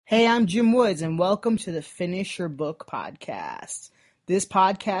Hey, I'm Jim Woods, and welcome to the Finish Your Book podcast. This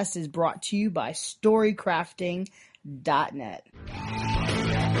podcast is brought to you by StoryCrafting.net.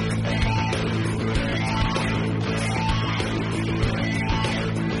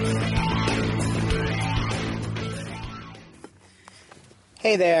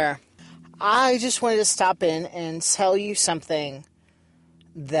 Hey there. I just wanted to stop in and tell you something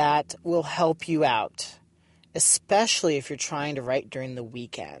that will help you out, especially if you're trying to write during the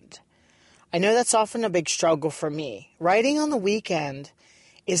weekend. I know that's often a big struggle for me. Writing on the weekend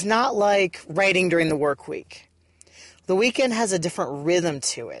is not like writing during the work week. The weekend has a different rhythm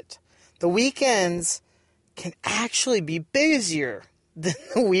to it. The weekends can actually be busier than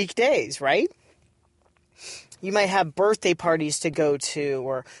the weekdays, right? You might have birthday parties to go to,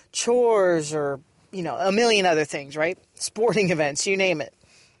 or chores, or, a million other things, right? Sporting events, you name it.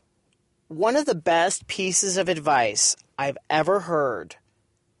 One of the best pieces of advice I've ever heard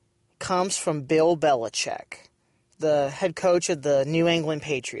comes from Bill Belichick, the head coach of the New England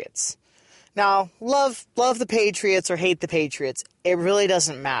Patriots. Now, love the Patriots or hate the Patriots, it really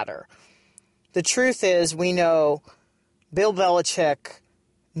doesn't matter. The truth is, we know Bill Belichick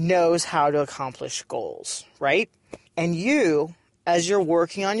knows how to accomplish goals, right? And you, as you're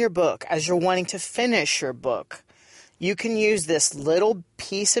working on your book, as you're wanting to finish your book, you can use this little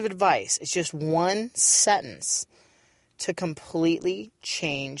piece of advice. It's just one sentence to completely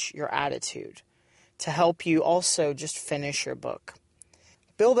change your attitude, to help you also just finish your book.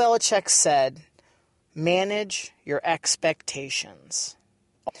 Bill Belichick said, manage your expectations.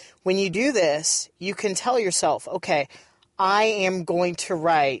 When you do this, you can tell yourself, okay, I am going to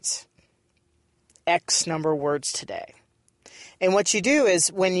write X number of words today. And what you do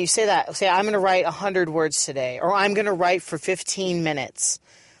is when you say that, say I'm going to write 100 words today, or I'm going to write for 15 minutes,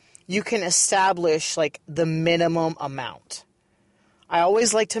 you can establish like the minimum amount. I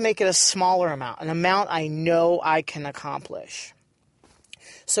always like to make it a smaller amount, an amount I know I can accomplish.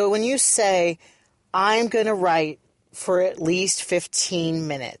 So when you say, I'm going to write for at least 15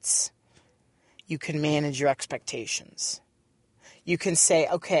 minutes, you can manage your expectations. You can say,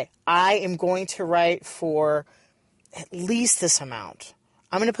 okay, I am going to write for at least this amount.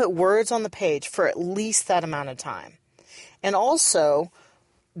 I'm going to put words on the page for at least that amount of time. And also,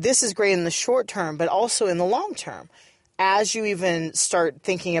 this is great in the short term, but also in the long term. As you even start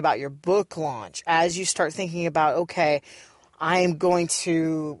thinking about your book launch, as you start thinking about, okay, I'm going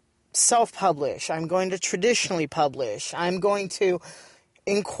to self-publish, I'm going to traditionally publish, I'm going to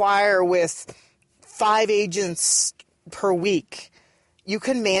inquire with 5 agents per week, you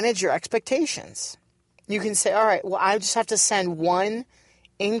can manage your expectations. You can say, all right, well, I just have to send one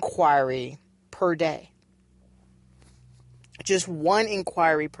inquiry per day. Just one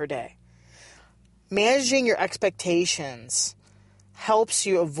inquiry per day. Managing your expectations helps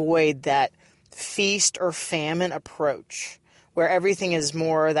you avoid that feast or famine approach where everything is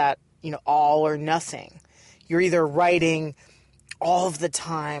more that, all or nothing. You're either writing all of the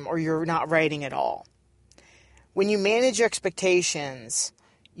time or you're not writing at all. When you manage your expectations,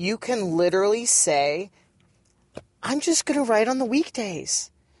 you can literally say, I'm just going to write on the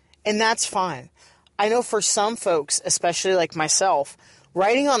weekdays. And that's fine. I know for some folks, especially like myself,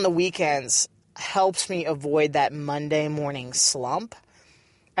 writing on the weekends helps me avoid that Monday morning slump.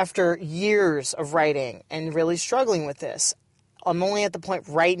 After years of writing and really struggling with this, I'm only at the point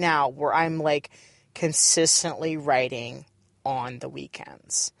right now where I'm like consistently writing on the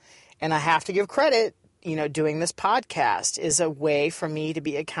weekends. And I have to give credit. Doing this podcast is a way for me to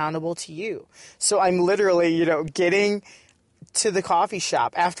be accountable to you. So I'm literally, getting to the coffee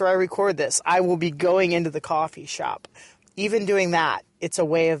shop. After I record this, I will be going into the coffee shop. Even doing that, it's a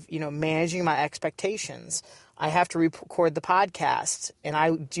way of, managing my expectations. I have to record the podcast, and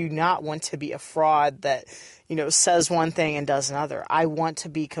I do not want to be a fraud that, says one thing and does another. I want to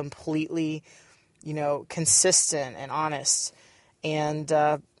be completely, consistent and honest, and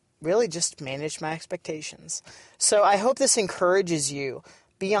really just manage my expectations. So I hope this encourages you.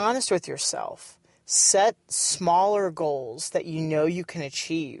 Be honest with yourself. Set smaller goals that you can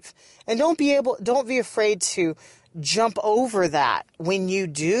achieve. And don't be afraid to jump over that when you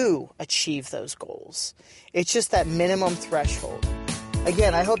do achieve those goals. It's just that minimum threshold.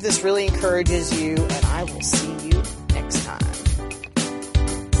 Again, I hope this really encourages you, and I will see you next time.